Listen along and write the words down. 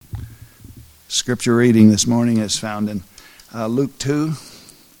Scripture reading this morning is found in Luke 2,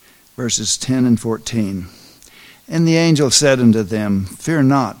 verses 10 and 14. And the angel said unto them, Fear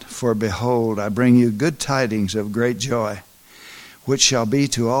not, for behold, I bring you good tidings of great joy, which shall be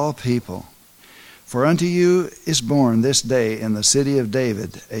to all people. For unto you is born this day in the city of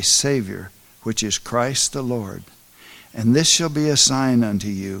David a Savior, which is Christ the Lord. And this shall be a sign unto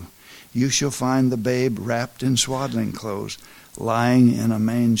you. You shall find the babe wrapped in swaddling clothes, lying in a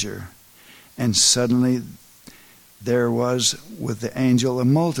manger. And suddenly there was with the angel a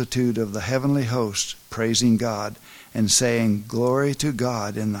multitude of the heavenly host, praising God, and saying, Glory to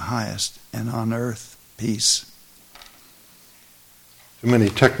God in the highest, and on earth peace. Too many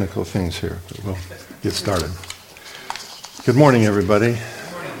technical things here, but we'll get started. Good morning, everybody.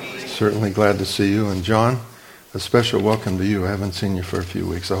 Good morning. Certainly glad to see you. And John, a special welcome to you. I haven't seen you for a few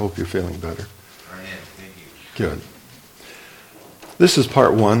weeks. I hope you're feeling better. I am. Thank you. Good. This is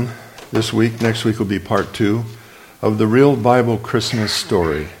part one this week. Next week will be part two of the Real Bible Christmas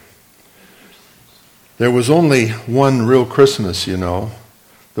Story. There was only one real Christmas, you know.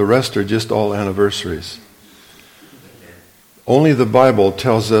 The rest are just all anniversaries. Only the Bible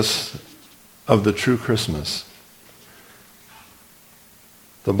tells us of the true Christmas.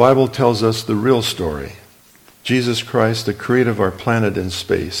 The Bible tells us the real story. Jesus Christ, the creator of our planet and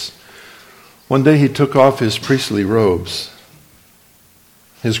space. One day he took off his priestly robes,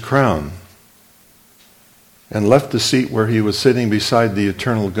 his crown, and left the seat where he was sitting beside the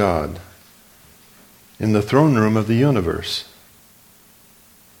eternal God in the throne room of the universe,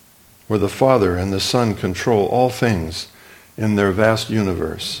 where the Father and the Son control all things in their vast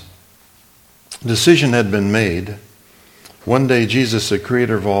universe. A decision had been made. One day Jesus, the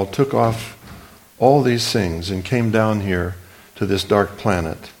creator of all, took off all these things and came down here to this dark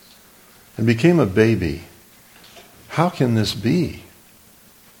planet and became a baby. How can this be?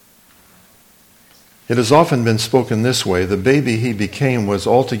 It has often been spoken this way: the baby he became was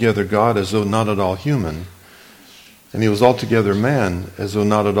altogether God, as though not at all human, and he was altogether man, as though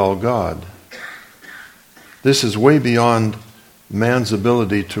not at all God. This is way beyond man's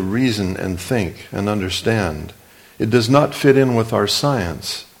ability to reason and think and understand. It does not fit in with our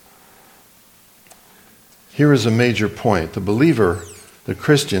science. Here is a major point. The believer, the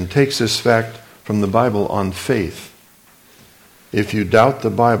Christian, takes this fact from the Bible on faith. If you doubt the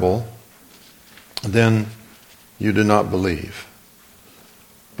Bible, then you do not believe.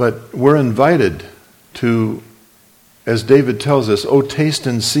 But we're invited to, as David tells us, "O taste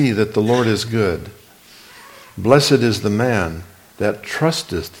and see that the Lord is good. Blessed is the man that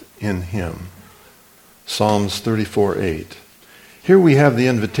trusteth in him." Psalms 34:8. Here we have the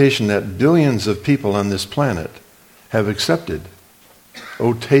invitation that billions of people on this planet have accepted.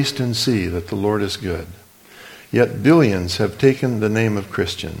 "O taste and see that the Lord is good." Yet billions have taken the name of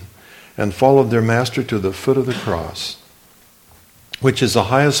Christian and followed their master to the foot of the cross, which is the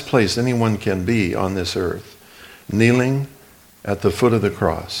highest place anyone can be on this earth, kneeling at the foot of the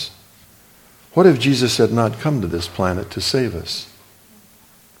cross. What if Jesus had not come to this planet to save us?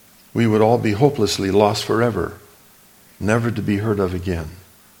 We would all be hopelessly lost forever, never to be heard of again.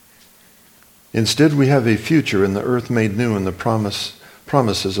 Instead, we have a future in the earth made new in the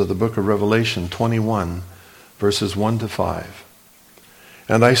promises of the book of Revelation 21, verses 1 to 5.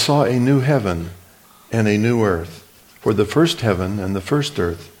 "And I saw a new heaven and a new earth, for the first heaven and the first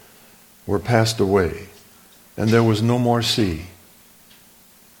earth were passed away, and there was no more sea.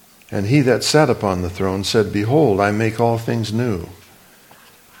 And he that sat upon the throne said, Behold, I make all things new.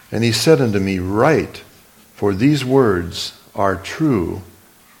 And he said unto me, Write, for these words are true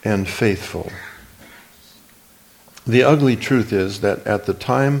and faithful." The ugly truth is that at the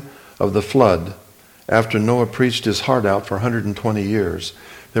time of the flood, after Noah preached his heart out for 120 years,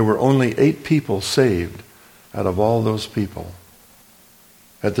 there were only 8 people saved out of all those people.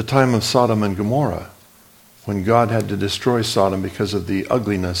 At the time of Sodom and Gomorrah, when God had to destroy Sodom because of the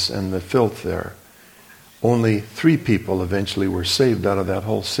ugliness and the filth there, only 3 people eventually were saved out of that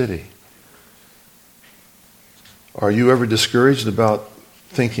whole city. Are you ever discouraged about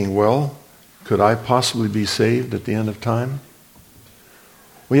thinking, well, could I possibly be saved at the end of time?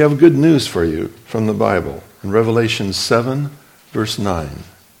 We have good news for you from the Bible. In Revelation 7, verse 9.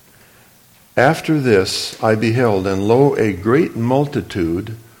 "After this I beheld, and lo, a great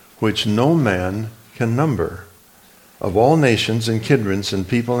multitude, which no man can number, of all nations and kindreds and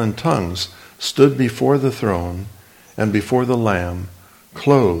people and tongues, stood before the throne and before the Lamb,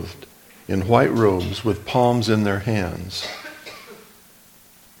 clothed in white robes with palms in their hands,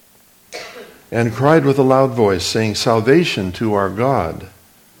 and cried with a loud voice, saying, Salvation to our God,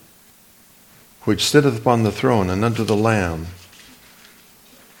 which sitteth upon the throne, and unto the Lamb.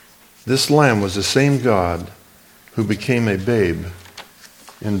 This lamb was the same God who became a babe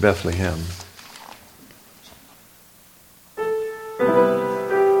in Bethlehem.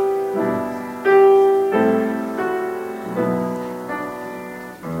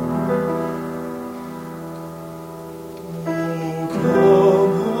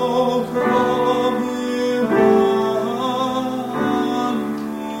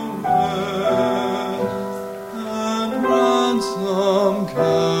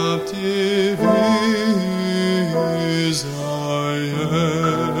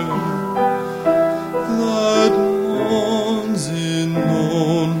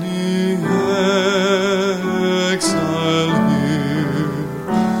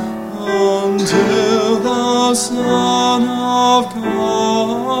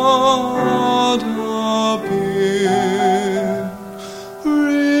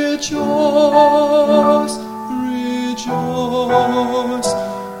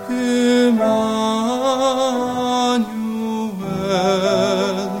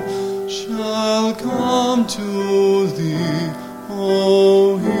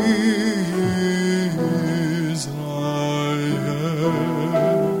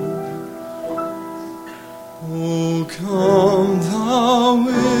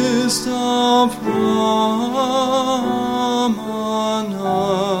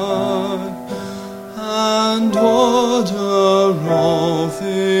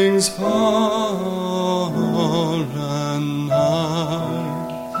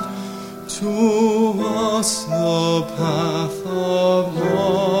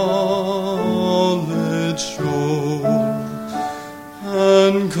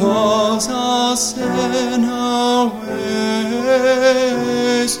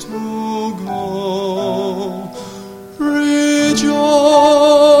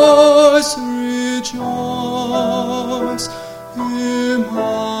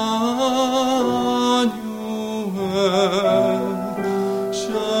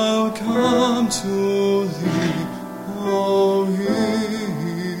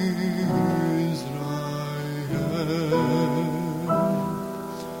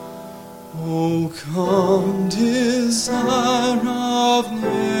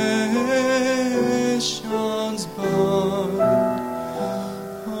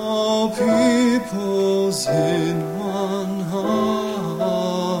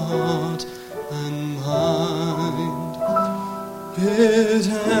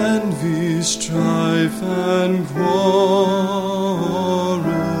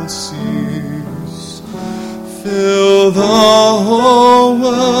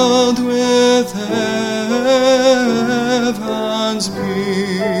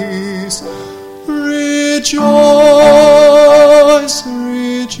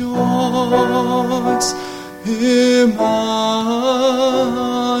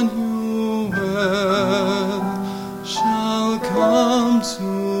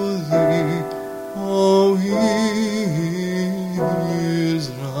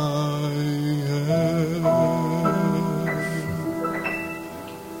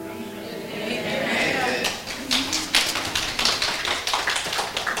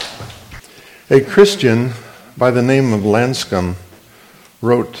 A Christian by the name of Lanscombe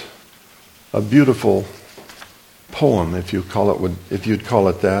wrote a beautiful poem, if you'd call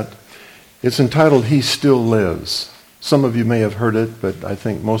it that. It's entitled, "He Still Lives." Some of you may have heard it, but I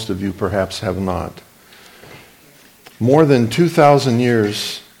think most of you perhaps have not. More than 2,000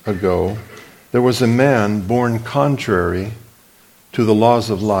 years ago, there was a man born contrary to the laws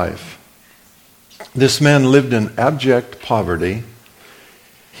of life. This man lived in abject poverty.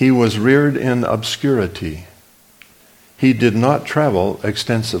 He was reared in obscurity. He did not travel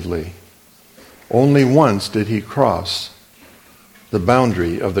extensively. Only once did he cross the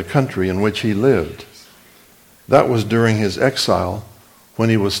boundary of the country in which he lived. That was during his exile when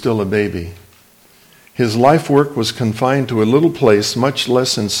he was still a baby. His life work was confined to a little place much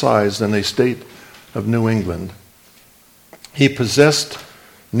less in size than a state of New England. He possessed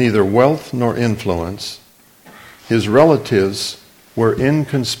neither wealth nor influence. His relatives were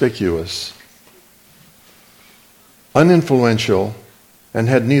inconspicuous, uninfluential, and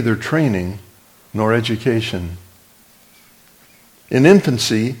had neither training nor education. In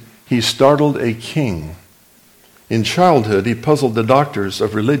infancy, he startled a king. In childhood, he puzzled the doctors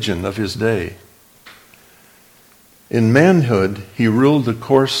of religion of his day. In manhood, he ruled the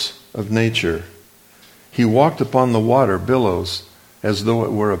course of nature. He walked upon the water billows as though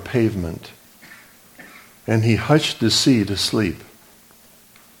it were a pavement, and he hushed the sea to sleep.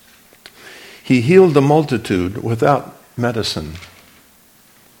 He healed the multitude without medicine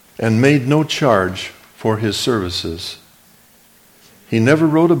and made no charge for his services. He never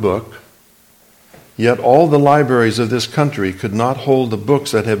wrote a book, yet all the libraries of this country could not hold the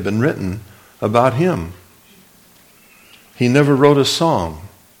books that have been written about him. He never wrote a song,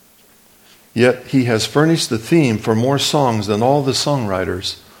 yet he has furnished the theme for more songs than all the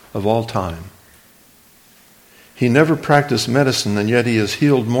songwriters of all time. He never practiced medicine, and yet he has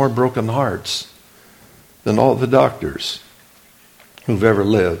healed more broken hearts than all the doctors who've ever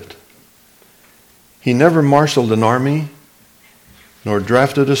lived. He never marshaled an army, nor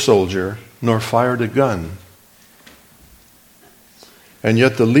drafted a soldier, nor fired a gun. And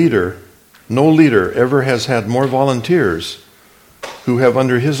yet no leader ever has had more volunteers who have,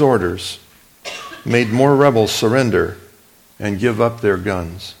 under his orders, made more rebels surrender and give up their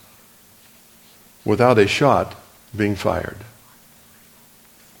guns without a shot being fired.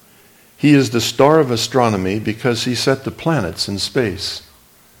 He is the star of astronomy because he set the planets in space.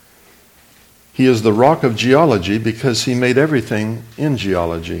 He is the rock of geology because he made everything in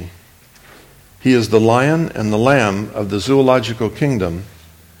geology. He is the lion and the lamb of the zoological kingdom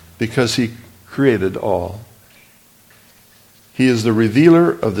because he created all. He is the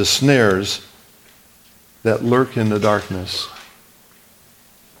revealer of the snares that lurk in the darkness,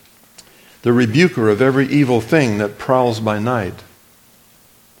 the rebuker of every evil thing that prowls by night,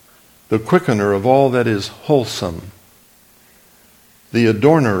 the quickener of all that is wholesome, the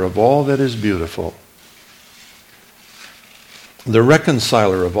adorner of all that is beautiful, the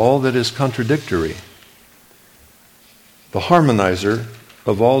reconciler of all that is contradictory, the harmonizer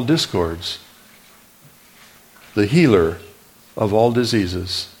of all discords, the healer of all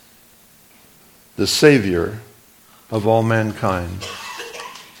diseases, the Savior of all mankind.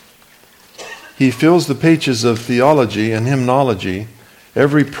 He fills the pages of theology and hymnology.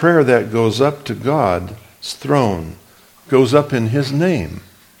 Every prayer that goes up to God's throne goes up in his name.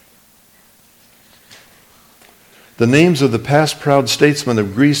 The names of the past proud statesmen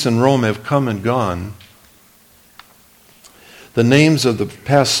of Greece and Rome have come and gone. The names of the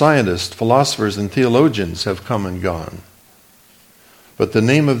past scientists, philosophers, and theologians have come and gone. But the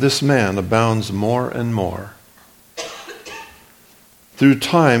name of this man abounds more and more. Through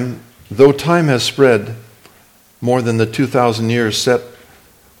time, though time has spread more than the 2,000 years set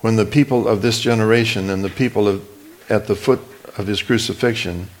when the people of this generation and the people at the foot of his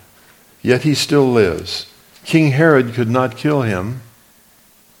crucifixion, yet he still lives. King Herod could not kill him.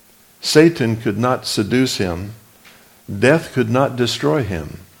 Satan could not seduce him. Death could not destroy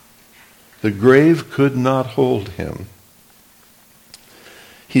him. The grave could not hold him.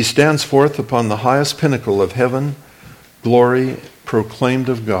 He stands forth upon the highest pinnacle of heaven, glory proclaimed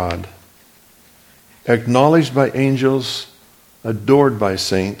of God, acknowledged by angels, adored by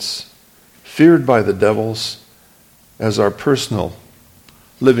saints, feared by the devils, as our personal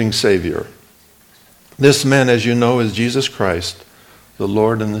living Savior. This man, as you know, is Jesus Christ, the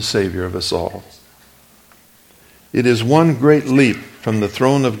Lord and the Savior of us all. It is one great leap from the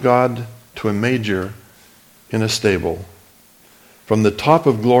throne of God to a manger in a stable, from the top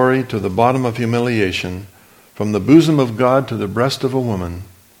of glory to the bottom of humiliation, from the bosom of God to the breast of a woman,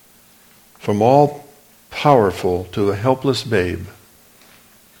 from all powerful to a helpless babe,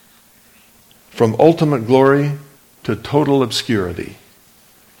 from ultimate glory to total obscurity,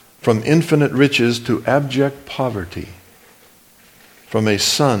 from infinite riches to abject poverty, from a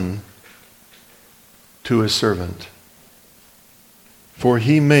son to a servant. For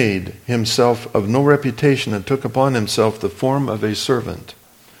he made himself of no reputation and took upon himself the form of a servant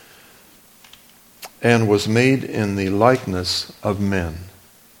and was made in the likeness of men.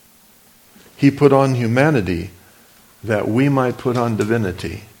 He put on humanity that we might put on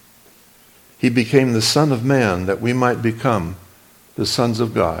divinity. He became the Son of Man that we might become the sons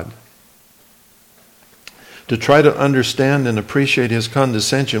of God. To try to understand and appreciate his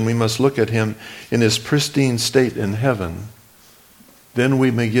condescension, we must look at him in his pristine state in heaven. Then we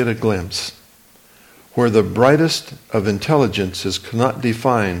may get a glimpse where the brightest of intelligences cannot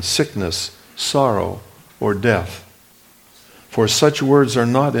define sickness, sorrow, or death. For such words are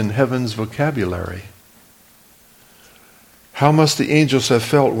not in heaven's vocabulary. How must the angels have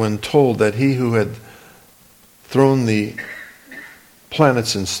felt when told that he who had thrown the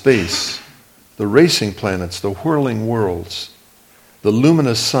planets in space, the racing planets, the whirling worlds, the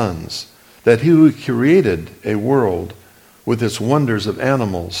luminous suns, that he who created a world with its wonders of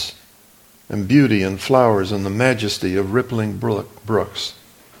animals and beauty and flowers and the majesty of rippling brooks,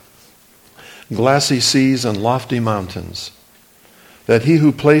 glassy seas and lofty mountains, that he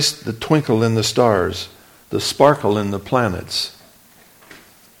who placed the twinkle in the stars, the sparkle in the planets,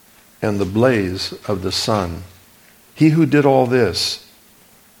 and the blaze of the sun, he who did all this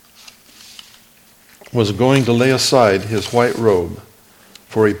was going to lay aside his white robe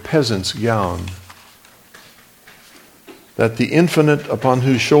for a peasant's gown. That the infinite upon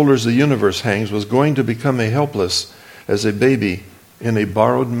whose shoulders the universe hangs was going to become helpless as a baby in a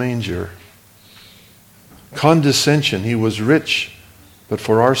borrowed manger. Condescension, he was rich, but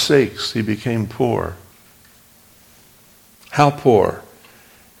for our sakes he became poor. How poor?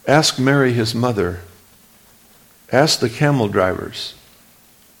 Ask Mary, his mother. Ask the camel drivers.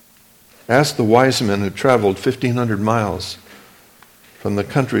 Ask the wise men who traveled 1,500 miles from the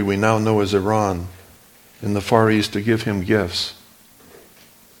country we now know as Iran in the Far East to give him gifts.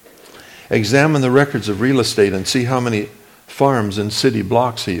 Examine the records of real estate and see how many farms and city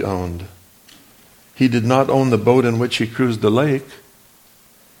blocks he owned. He did not own the boat in which he cruised the lake,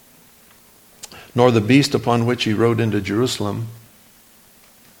 nor the beast upon which he rode into Jerusalem,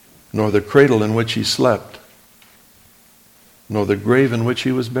 nor the cradle in which he slept, nor the grave in which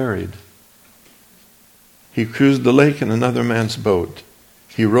he was buried. He cruised the lake in another man's boat.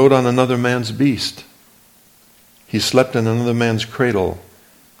 He rode on another man's beast. He slept in another man's cradle.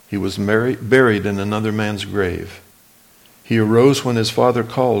 He was buried in another man's grave. He arose when his father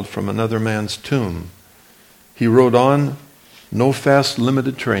called from another man's tomb. He rode on no fast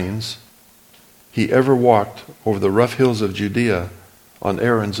limited trains. He ever walked over the rough hills of Judea on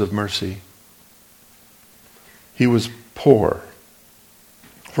errands of mercy. He was poor.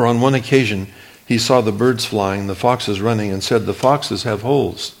 For on one occasion he saw the birds flying, the foxes running, and said, "The foxes have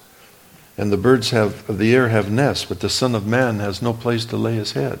holes, and the birds of the air have nests, but the Son of Man has no place to lay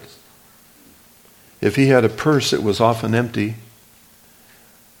his head." If he had a purse, it was often empty.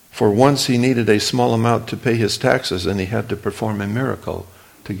 For once he needed a small amount to pay his taxes, and he had to perform a miracle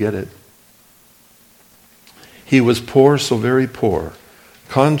to get it. He was poor, so very poor.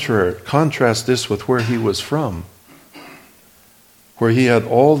 Contrast this with where he was from, where he had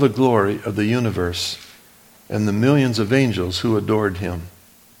all the glory of the universe and the millions of angels who adored him.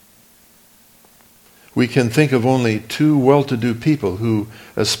 We can think of only two well-to-do people who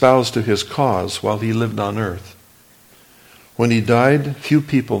espoused to his cause while he lived on earth. When he died, few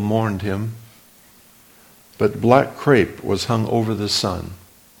people mourned him, but black crape was hung over the sun.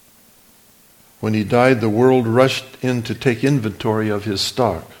 When he died, the world rushed in to take inventory of his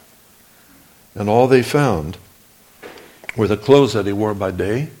stock, and all they found were the clothes that he wore by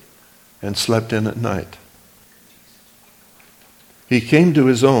day and slept in at night. He came to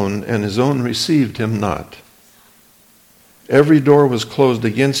his own, and his own received him not. Every door was closed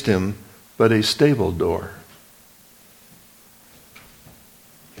against him, but a stable door.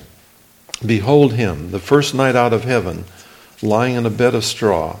 Behold him, the first night out of heaven, lying in a bed of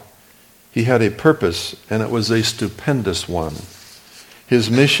straw. He had a purpose, and it was a stupendous one. His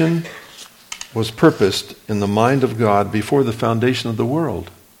mission was purposed in the mind of God before the foundation of the world.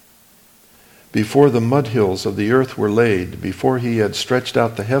 Before the mud hills of the earth were laid, before he had stretched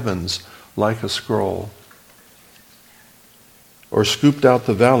out the heavens like a scroll, or scooped out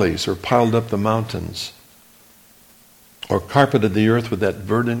the valleys, or piled up the mountains, or carpeted the earth with that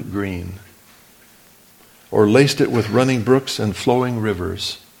verdant green, or laced it with running brooks and flowing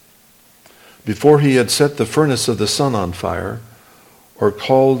rivers. Before he had set the furnace of the sun on fire, or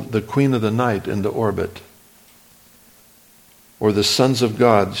called the queen of the night into orbit, or the sons of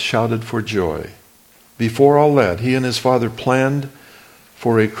God shouted for joy. Before all that, he and his Father planned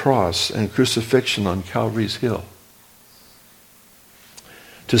for a cross and crucifixion on Calvary's hill,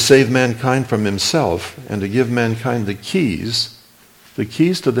 to save mankind from himself and to give mankind the keys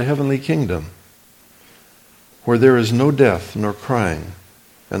to the heavenly kingdom, where there is no death nor crying,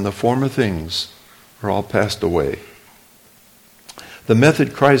 and the former things are all passed away. The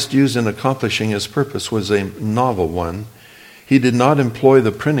method Christ used in accomplishing his purpose was a novel one. He did not employ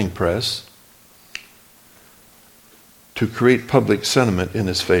the printing press to create public sentiment in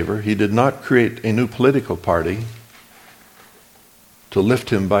his favor. He did not create a new political party to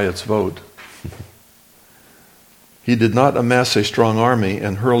lift him by its vote. He did not amass a strong army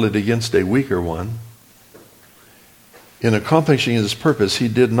and hurl it against a weaker one. In accomplishing his purpose, he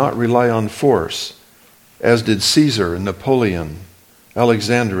did not rely on force, as did Caesar and Napoleon,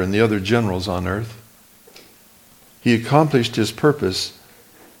 Alexander, and the other generals on earth. He accomplished his purpose.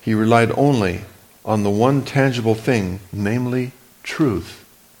 He relied only on the one tangible thing, namely truth.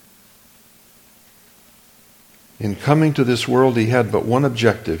 In coming to this world, he had but one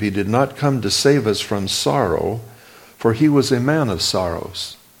objective. He did not come to save us from sorrow, for he was a man of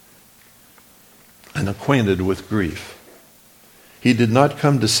sorrows and acquainted with grief. He did not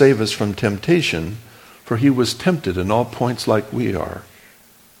come to save us from temptation, for he was tempted in all points like we are.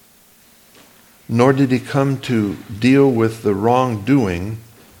 Nor did he come to deal with the wrongdoing,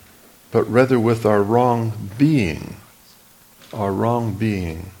 but rather with our wrong being. our wrong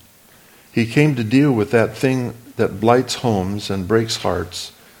being. He came to deal with that thing that blights homes and breaks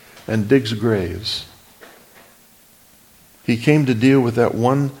hearts and digs graves. He came to deal with that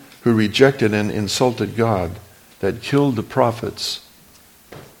one who rejected and insulted God, that killed the prophets,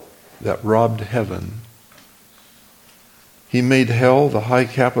 that robbed heaven. He made hell the high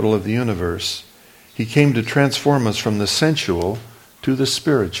capital of the universe. He came to transform us from the sensual to the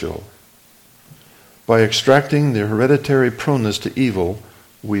spiritual. By extracting the hereditary proneness to evil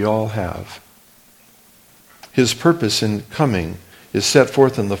we all have. His purpose in coming is set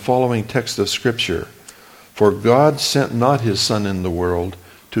forth in the following text of Scripture. For God sent not his Son in the world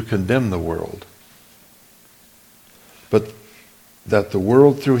to condemn the world, but that the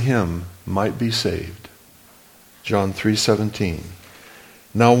world through him might be saved. John 3:17.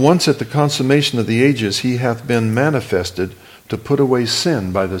 Now once at the consummation of the ages he hath been manifested to put away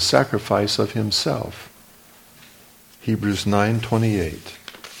sin by the sacrifice of himself. Hebrews 9:28.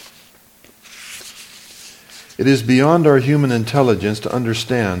 It is beyond our human intelligence to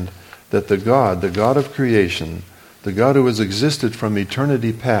understand that the God of creation, the God who has existed from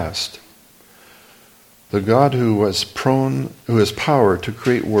eternity past, the God who has power to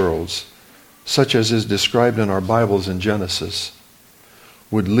create worlds, such as is described in our Bibles in Genesis,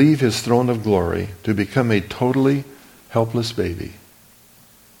 would leave his throne of glory to become a totally helpless baby.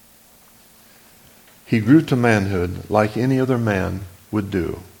 He grew to manhood like any other man would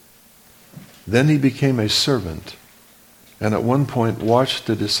do. Then he became a servant, and at one point washed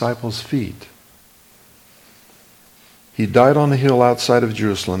the disciples' feet. He died on a hill outside of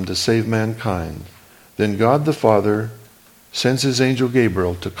Jerusalem to save mankind. Then God the Father sends his angel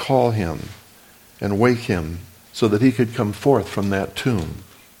Gabriel to call him and wake him so that he could come forth from that tomb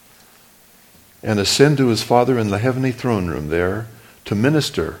and ascend to his Father in the heavenly throne room there to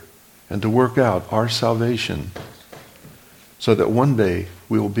minister and to work out our salvation so that one day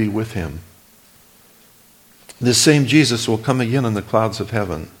we will be with him. This same Jesus will come again in the clouds of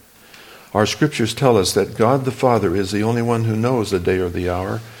heaven. Our scriptures tell us that God the Father is the only one who knows the day or the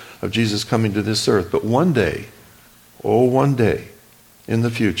hour of Jesus coming to this earth. But one day, one day in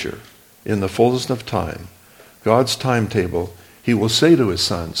the future, in the fullness of time, God's timetable, he will say to his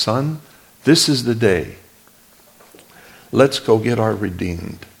Son, Son, this is the day. Let's go get our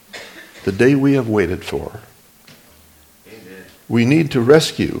redeemed. The day we have waited for. Amen. We need to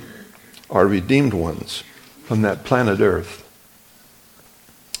rescue our redeemed ones from that planet Earth.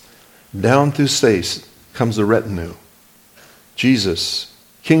 Down through space comes the retinue. Jesus,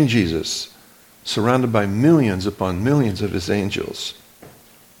 King Jesus, surrounded by millions upon millions of his angels,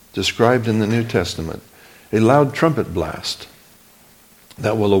 described in the New Testament, a loud trumpet blast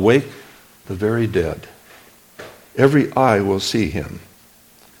that will awake the very dead. Every eye will see him.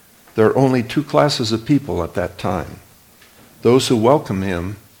 There are only two classes of people at that time. Those who welcome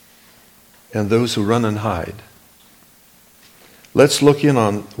him and those who run and hide. Let's look in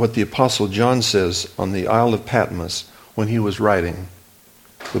on what the Apostle John says on the Isle of Patmos when he was writing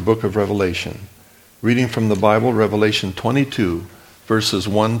the book of Revelation. Reading from the Bible, Revelation 22, verses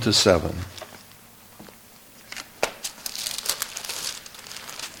 1 to 7.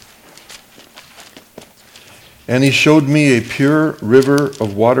 And he showed me a pure river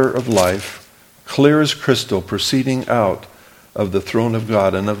of water of life, clear as crystal, proceeding out of the throne of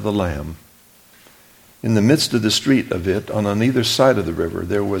God and of the Lamb. In the midst of the street of it, on either side of the river,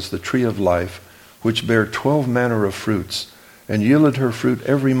 there was the tree of life, which bare 12 manner of fruits, and yielded her fruit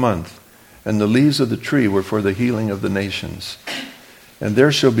every month. And the leaves of the tree were for the healing of the nations. And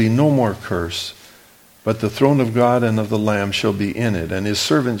there shall be no more curse, but the throne of God and of the Lamb shall be in it, and his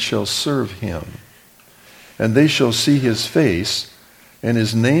servants shall serve him. And they shall see his face, and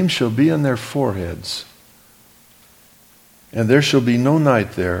his name shall be on their foreheads. And there shall be no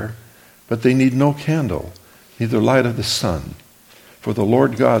night there, but they need no candle, neither light of the sun. For the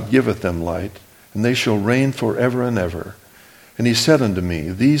Lord God giveth them light, and they shall reign forever and ever. And he said unto me,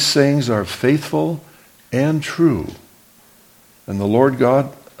 These sayings are faithful and true. And the Lord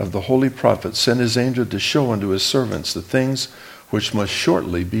God of the holy prophets sent his angel to show unto his servants the things which must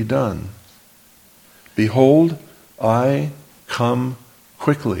shortly be done. Behold, I come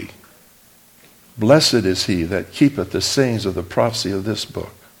quickly. Blessed is he that keepeth the sayings of the prophecy of this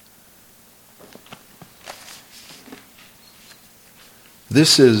book.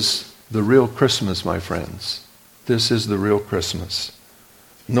 This is the real Christmas, my friends. This is the real Christmas.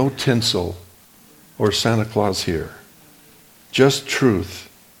 No tinsel or Santa Claus here. Just truth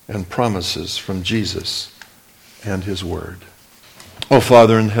and promises from Jesus and his word. Oh,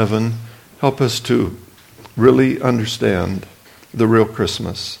 Father in heaven, help us to really understand the real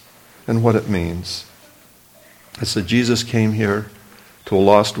Christmas and what it means. I said, Jesus came here to a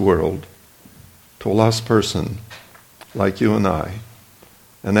lost world, to a lost person like you and I,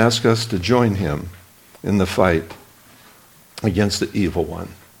 and asked us to join him in the fight against the evil one.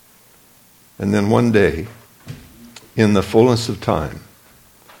 And then one day, in the fullness of time,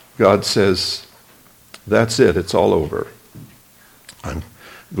 God says, that's it, it's all over. I'm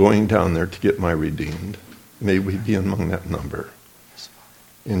going down there to get my redeemed. May we be among that number.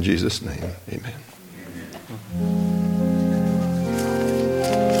 In Jesus' name, amen.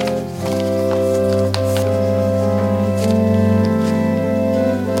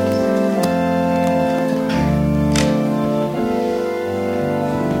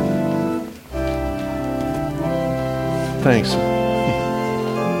 Thanks.